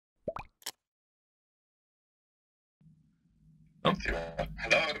Oh.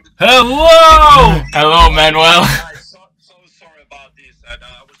 Hello. Hello! Hello, Manuel. So sorry about this. And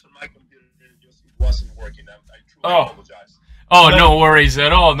I was on my computer and it wasn't working. I truly Oh. apologize. Oh, no worries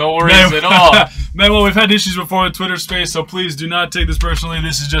at all. No worries at all. Manuel, we've had issues before with Twitter Space, so please do not take this personally.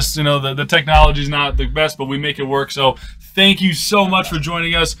 This is just, the technology is not the best, but we make it work. So thank you so much for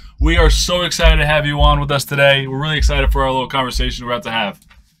joining us. We are so excited to have you on with us today. We're really excited for our little conversation we're about to have.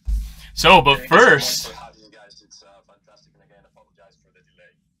 So, but Thank you so much first, for having you guys. It's fantastic. And again, apologize for the delay.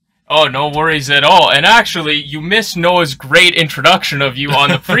 oh, no worries at all. And actually, you missed Noah's great introduction of you on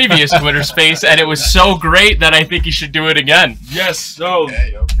the previous Twitter space, and it was so great that I think you should do it again. Yes, so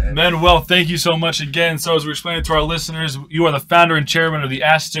Okay. Manuel, thank you so much again. So as we're explaining to our listeners, you are the founder and chairman of the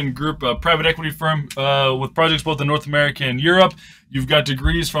Aston Group, a private equity firm with projects both in North America and Europe. You've got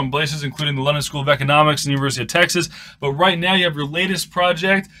degrees from places including the London School of Economics and the University of Texas. But right now you have your latest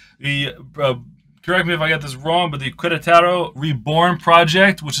project, the correct me if I get this wrong, but the Querétaro Reborn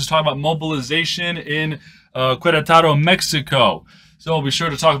project, which is talking about mobilization in Querétaro, Mexico. So we'll be sure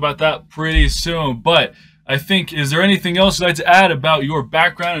to talk about that pretty soon. But I think, is there anything else you'd like to add about your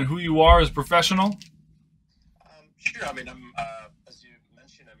background and who you are as a professional? Sure. I mean, as you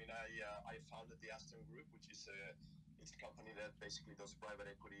mentioned, I founded the Aston Group, which is it's a company that basically does private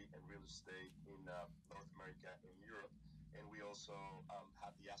equity and real estate in North America and Europe. And we also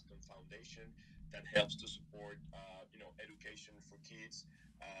have the Aston Foundation that helps to support, education for kids,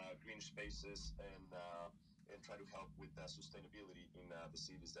 green spaces, and try to help with sustainability in the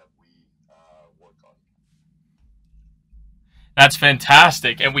cities that we work on. That's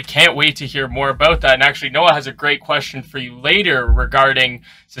fantastic, and we can't wait to hear more about that. And actually, Noah has a great question for you later regarding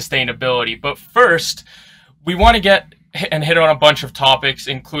sustainability. But first, we want to get and hit on a bunch of topics,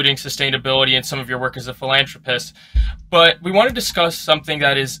 including sustainability and some of your work as a philanthropist. But we want to discuss something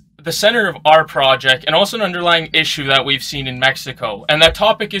that is the center of our project and also an underlying issue that we've seen in Mexico. And that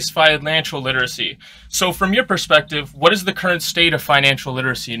topic is financial literacy. So from your perspective, what is the current state of financial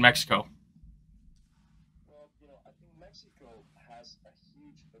literacy in Mexico? Well, I think Mexico has a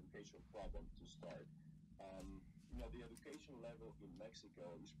huge education problem to start. The education level in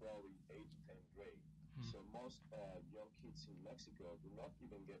Mexico is probably 8th to 10th grade. So most young kids in Mexico do not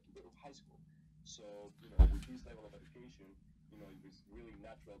even get to go to high school. So, with this level of education, it is really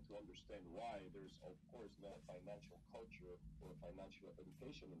natural to understand why there's, of course, not a financial culture or financial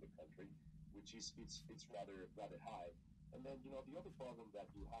education in the country, which is it's rather high. And then, the other problem that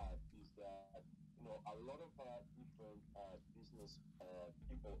you have is that, a lot of different business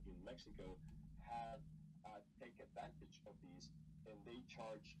people in Mexico have take advantage of these, and they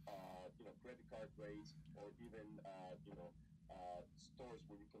charge, credit card rates or even, stores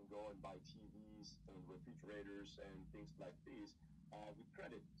where you can go and buy TVs and refrigerators and things like this with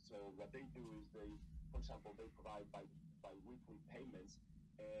credit. So what they do is for example, they provide by weekly payments,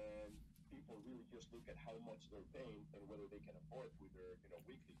 and people really just look at how much they're paying and whether they can afford with their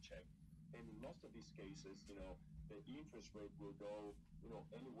weekly check. And in most of these cases, the interest rate will go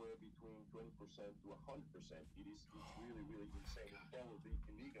anywhere between 20% to 100%. It's really insane and probably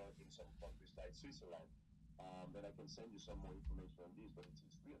illegal in some countries like Switzerland. And I can send you some more information on this, but it's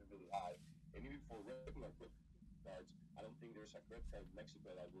really high. And even for regular credit cards, I don't think there's a credit card in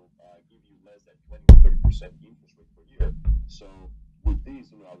Mexico that will give you less than 20 or 30% interest rate per year. So with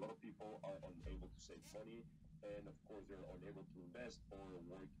this, a lot of people are unable to save money, and of course they're unable to invest or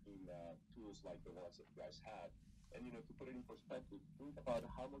work in tools like the ones that you guys have. And to put it in perspective, think about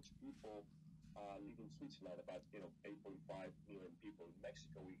how much people live in Switzerland. About 8.5 million people. In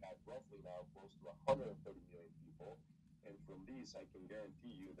Mexico, we have roughly now close to 130 million people. And from this, I can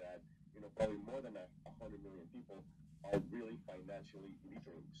guarantee you that probably more than 100 million people are really financially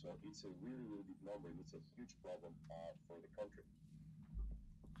literate. So it's a really big number, and it's a huge problem for the country.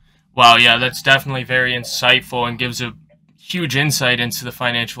 Wow, yeah, that's definitely very insightful and gives a huge insight into the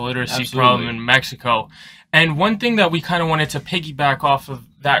financial literacy problem in Mexico. And one thing that we kind of wanted to piggyback off of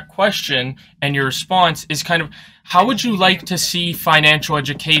that question and your response is kind of how would you like to see financial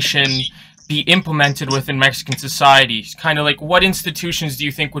education be implemented within Mexican society? Kind of like what institutions do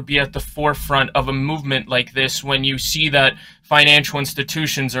you think would be at the forefront of a movement like this when you see that financial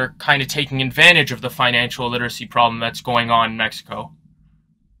institutions are kind of taking advantage of the financial literacy problem that's going on in Mexico?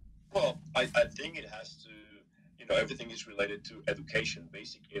 Well, I think it has to, everything is related to education,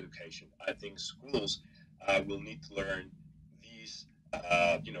 basic education. I think schools will need to learn these,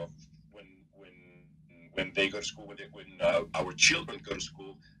 when when when they go to school, when our children go to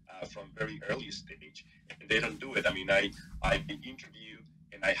school from very early stage, and they don't do it. I mean, I interview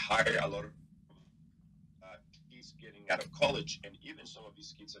and I hire a lot of kids getting out of college, and even some of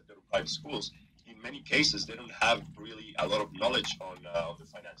these kids that go to private schools, in many cases they don't have really a lot of knowledge on the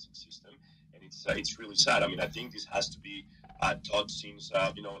financing system, and it's really sad. I mean, I think this has to be taught since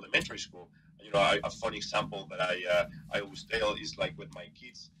elementary school. A funny example that I always tell is like with my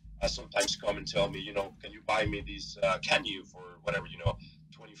kids. Sometimes come and tell me, can you buy me this candy for whatever,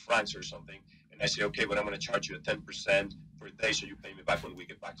 20 francs or something? And I say, okay, but I'm going to charge you a 10% per day, so you pay me back when we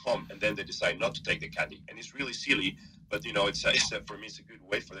get back home. And then they decide not to take the candy, and it's really silly. But for me, it's a good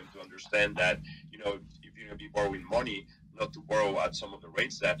way for them to understand that if you're going to be borrowing money, not to borrow at some of the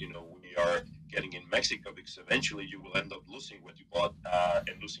rates that we are getting in Mexico, because eventually you will end up losing what you bought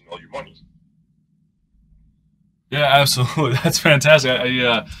and losing all your money. Yeah, absolutely. That's fantastic.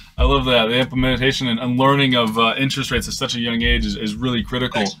 I love that. The implementation and learning of interest rates at such a young age is really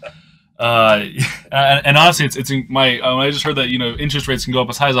critical. And honestly, it's in my when I just heard that interest rates can go up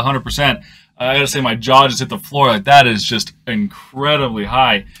as high as 100%. I gotta say my jaw just hit the floor. Like, that is just incredibly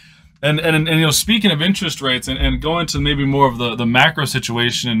high. And speaking of interest rates and going to maybe more of the macro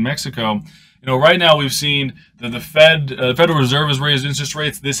situation in Mexico, right now we've seen that the Federal Reserve has raised interest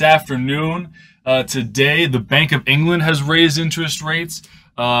rates this afternoon. Today, the Bank of England has raised interest rates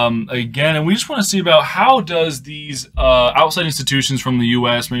again, and we just want to see about how does these outside institutions from the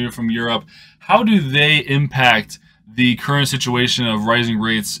U.S., maybe from Europe, how do they impact the current situation of rising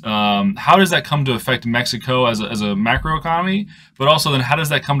rates? How does that come to affect Mexico as a macro economy, but also then how does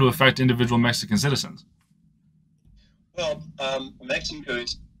that come to affect individual Mexican citizens? Well, Mexico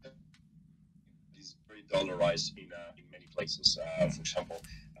is very dollarized in many places. For example,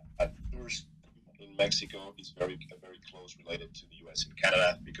 tours in Mexico is very close related to the U.S. and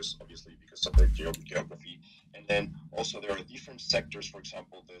Canada because of the geography. And then also there are different sectors. For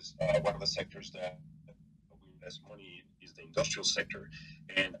example, there's one of the sectors that as money is the industrial sector,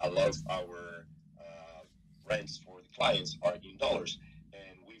 and a lot of our rents for the clients are in dollars,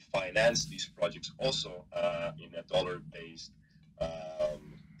 and we finance these projects also in a dollar-based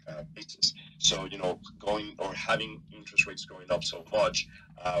basis. So going or having interest rates going up so much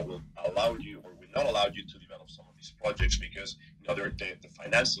will allow you or will not allow you to develop some of these projects because the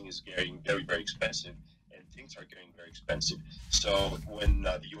financing is getting very, very expensive, and things are getting very expensive. So when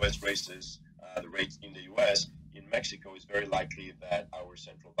the U.S. raises the rates in the U.S., in Mexico, it's very likely that our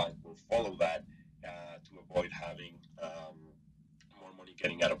central bank will follow that to avoid having more money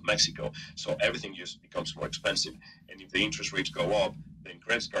getting out of Mexico. So everything just becomes more expensive. And if the interest rates go up, then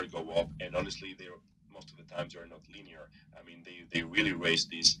credit cards go up. And honestly, most of the times they're not linear. I mean, they really raise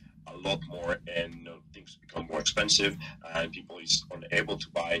these a lot more, and things become more expensive, and people is unable to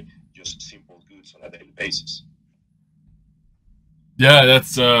buy just simple goods on a daily basis. Yeah,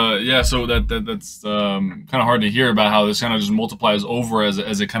 that's So that's kind of hard to hear about how this kind of just multiplies over as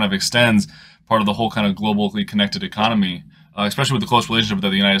it kind of extends part of the whole kind of globally connected economy, especially with the close relationship that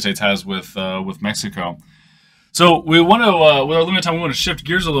the United States has with Mexico. So we want to, with our limited time, we want to shift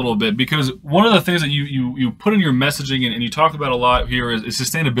gears a little bit because one of the things that you put in your messaging and you talk about a lot here is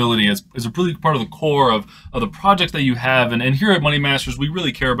sustainability is a really part of the core of the project that you have. And here at Money Masters, we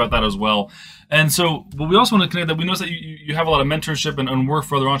really care about that as well. And so, but we also want to connect that. We notice that you have a lot of mentorship and work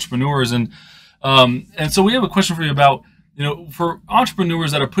for other entrepreneurs. And so we have a question for you about, for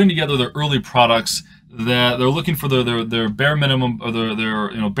entrepreneurs that are putting together their early products, that they're looking for their bare minimum or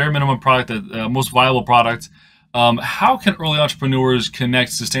their bare minimum product, that most viable product. How can early entrepreneurs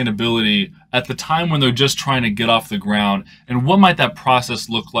connect sustainability at the time when they're just trying to get off the ground? And what might that process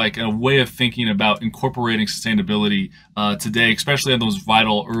look like, and a way of thinking about incorporating sustainability today, especially in those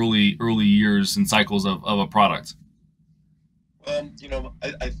vital early years and cycles of a product? Well,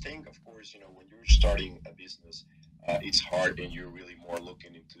 I think, of course, when you're starting a business, it's hard, and you're really more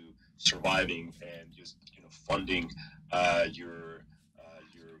looking into surviving and just funding your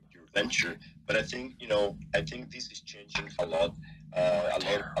venture. But I think this is changing a lot. A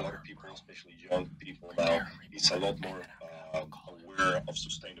lot of people, especially young people now, is a lot more aware of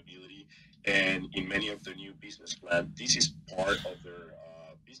sustainability. And in many of the new business plans, this is part of their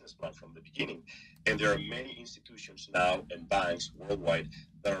business plan from the beginning. And there are many institutions now and banks worldwide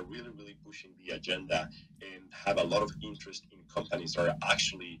that are really, really pushing the agenda and have a lot of interest in companies that are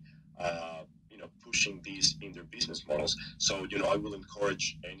actually pushing these in their business models. So I will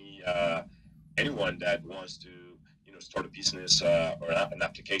encourage anyone that wants to start a business or an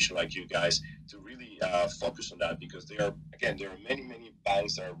application like you guys to really focus on that, because there are many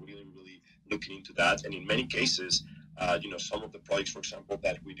banks that are really looking into that, and in many cases some of the projects, for example,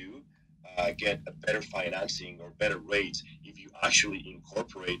 that we do get a better financing or better rates if you actually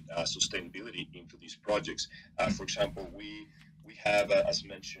incorporate sustainability into these projects. For example, we have, as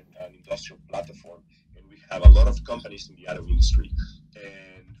mentioned, an industrial platform, and we have a lot of companies in the auto industry.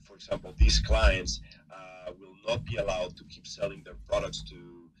 And for example, these clients will not be allowed to keep selling their products to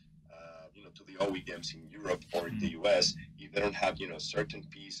to the OEMs in Europe or in the US if they don't have a certain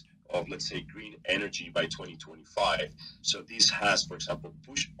piece of, let's say, green energy by 2025. So this has, for example,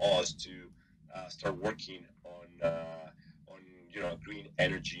 pushed us to start working on green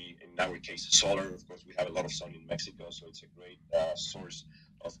energy. In our case, solar. Of course, we have a lot of sun in Mexico, so it's a great source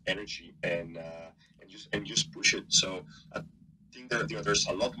of energy, and just push it. So I think that there's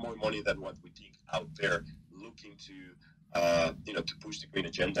a lot more money than what we think out there looking to to push the green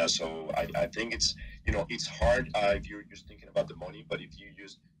agenda. So I think it's hard if you're just thinking about the money, but if you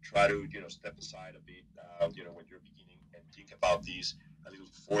just try to step aside a bit when you're beginning and think about these a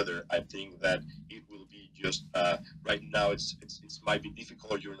little further, I think that it will be just right now it's might be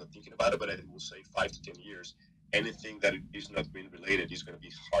difficult, you're not thinking about it, but I will say 5 to 10 years, anything that is not green related is going to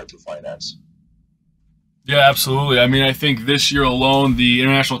be hard to finance. Yeah, absolutely. I mean, I think this year alone, the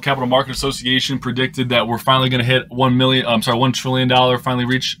International Capital Market Association predicted that we're finally going to hit $1 trillion finally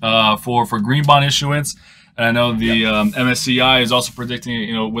reach for green bond issuance. And I know the MSCI is also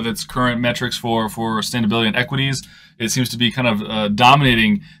predicting, with its current metrics for sustainability and equities, it seems to be kind of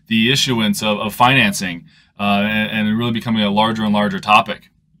dominating the issuance of financing and really becoming a larger and larger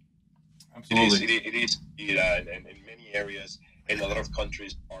topic. Absolutely. It is. And in many areas, and a lot of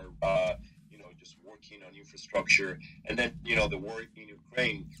countries are just working on infrastructure. And then, the war in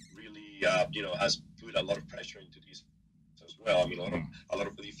Ukraine really, has put a lot of pressure into this as well. I mean, a lot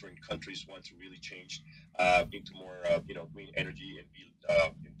of the different countries want to really change into more, green energy, and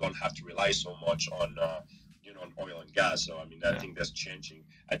we don't have to rely so much on, on oil and gas. So, I mean, I think that's changing.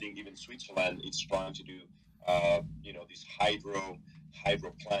 I think even Switzerland is trying to do, this hydro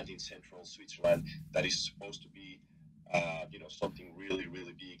plant in central Switzerland that is supposed to be, something really,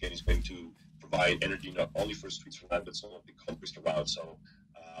 really big, and is going to provide energy not only for Switzerland but some of the countries around. So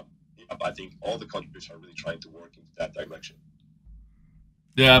I think all the countries are really trying to work into that direction.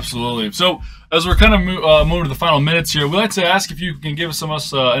 Yeah, absolutely. So as we're kind of moving to the final minutes here, we'd like to ask if you can give us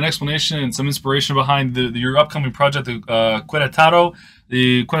an explanation and some inspiration behind your upcoming project, the Querétaro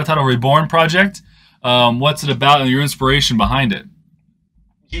Reborn project. What's it about and your inspiration behind it?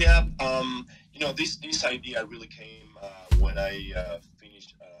 Yeah, this idea really came when I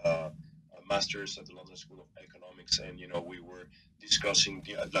finished a master's at the London School of Economics, and we were discussing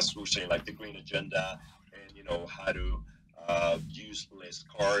like the green agenda, and how to use less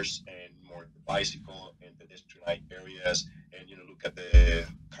cars and more bicycle and pedestrian areas, and look at the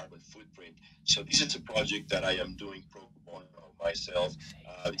carbon footprint. So this is a project that I am doing pro bono myself.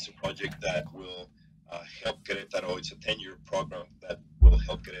 It's a project that will help Querétaro. It's a 10-year program that will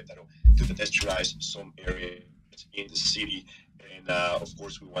help Querétaro to pedestrianize some areas in the city, and of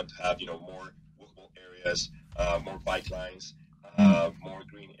course we want to have more walkable areas, more bike lines, more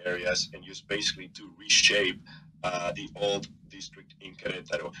green areas, and just basically to reshape the old district in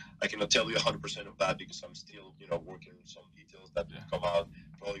Querétaro. I cannot tell you 100% of that because I'm still working on some details that will come out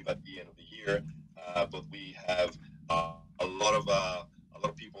probably by the end of the year, but we have a lot of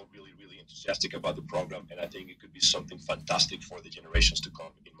people really enthusiastic about the program, and I think it could be something fantastic for the generations to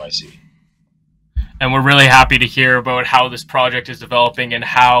come in my city. And we're really happy to hear about how this project is developing and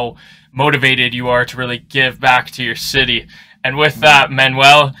how motivated you are to really give back to your city. And with that,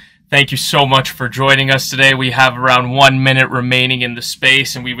 Manuel, thank you so much for joining us today. We have around 1 minute remaining in the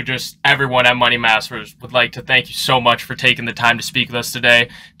space, and we would everyone at Money Masters would like to thank you so much for taking the time to speak with us today,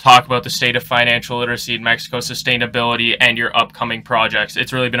 talk about the state of financial literacy in Mexico, sustainability, and your upcoming projects.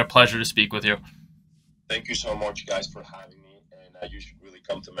 It's really been a pleasure to speak with you. Thank you so much, guys, for having me, and you should really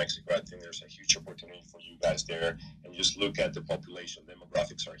come to Mexico. I think there's a huge opportunity for you guys there, and just look at the population.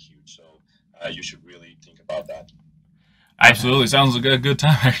 Demographics are huge, so you should really think about that. Absolutely. Sounds like a good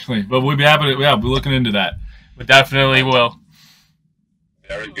time, actually. But we'd be happy to, we're looking into that. We definitely will.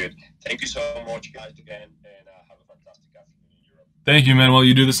 Very good. Thank you so much, guys, again, and have a fantastic afternoon in Europe. Thank you, Manuel.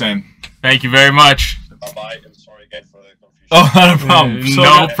 You do the same. Thank you very much. Bye-bye, and sorry again for the confusion. Oh, not a problem.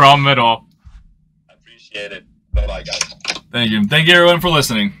 No problem at all. I appreciate it. Bye-bye, guys. Thank you. Thank you, everyone, for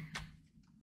listening.